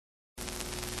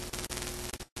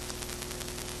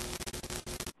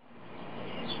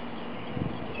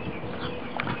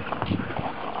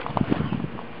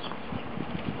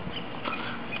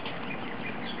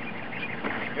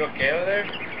okay over there?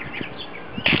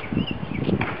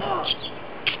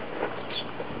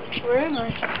 Where am I?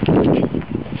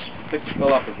 I think we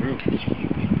fell off the roof.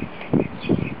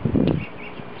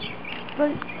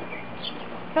 But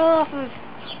fell off of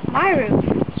my roof.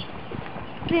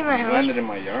 It's in my house. Landed in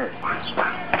my yard.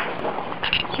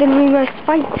 Then we must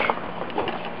fight.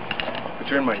 But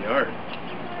you're in my yard.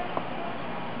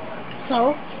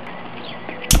 So?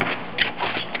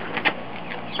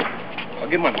 I'll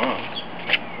get my mom.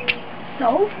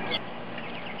 So?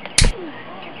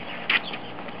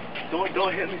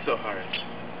 Don't hit me so hard.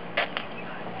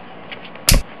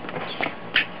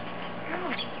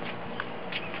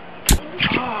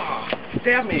 Oh,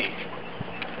 stab me.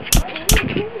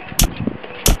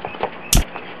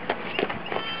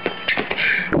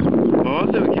 Oh,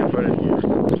 I'll say we can't fight anymore.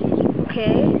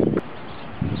 Okay.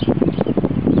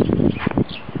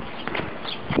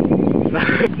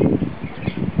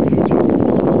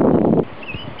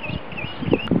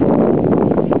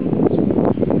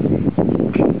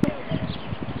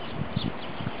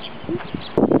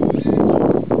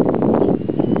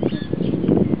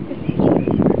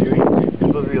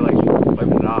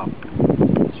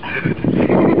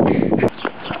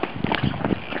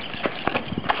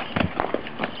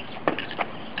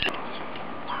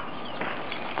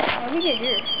 How did we get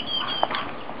here?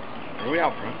 Are we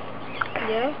out front?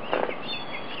 Yeah.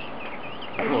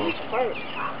 Cool.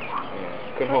 Yeah.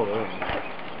 Couldn't hold on.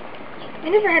 I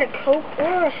never had a Coke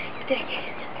or a stick.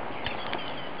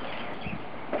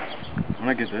 When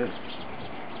I get this?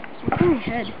 What's on your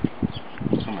head?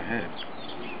 What's on my head?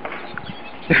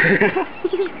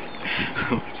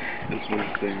 That's what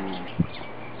it's saying.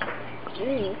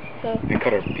 So. And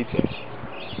cut our pizza.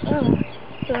 Oh.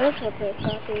 So that's what the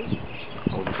coffee.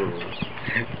 Oh, cool.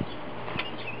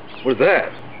 What is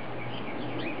that?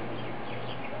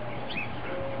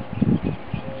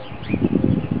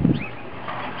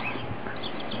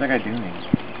 What's that guy doing?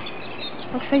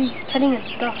 Looks like he's petting a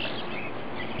duck.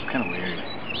 It's kind of weird.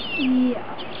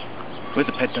 Yeah. Where's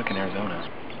the pet duck in Arizona?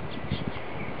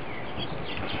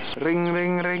 Ring,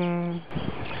 ring, ring.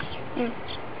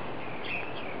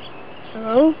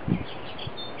 Hello?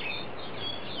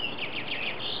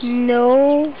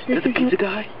 No. Is it the pizza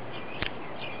guy?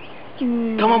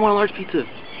 No. Tell him I want a large pizza.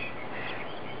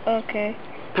 Okay.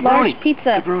 Pepperoni. Large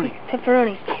pizza. Pepperoni.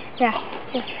 Pepperoni. Yeah.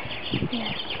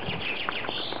 Yeah.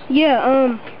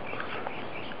 Yeah,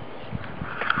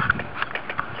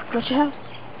 what's your house?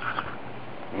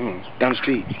 Down the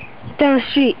street. Down the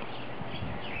street.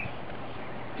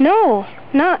 No,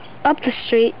 not up the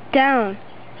street. Down.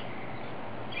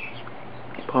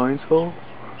 Pinesville?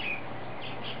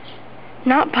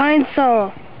 Not Pine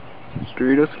Sol.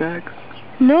 Dorito snacks?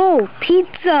 No,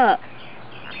 pizza.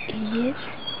 Idiot.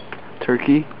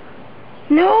 Turkey?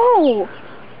 No.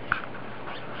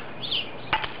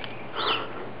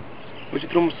 Where'd you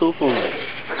throw my cell phone at?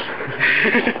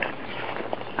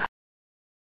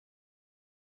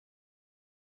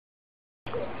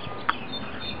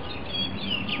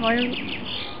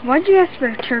 Why'd you ask for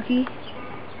a turkey?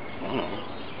 I don't know.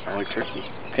 I like turkey.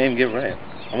 Can't even get red.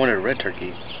 I wanted a red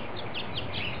turkey.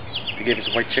 They gave us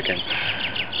a white chicken.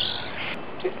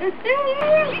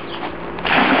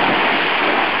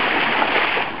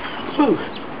 Woo!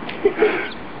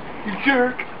 You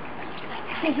jerk!